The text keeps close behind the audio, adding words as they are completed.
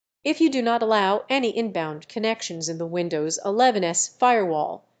if you do not allow any inbound connections in the Windows 11's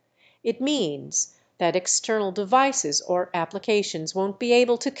firewall. It means that external devices or applications won't be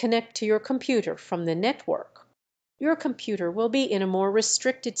able to connect to your computer from the network. Your computer will be in a more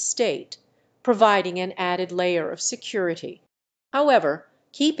restricted state, providing an added layer of security. However,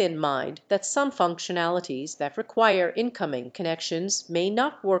 keep in mind that some functionalities that require incoming connections may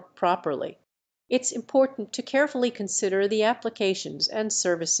not work properly. It's important to carefully consider the applications and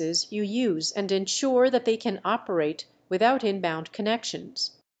services you use and ensure that they can operate without inbound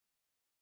connections.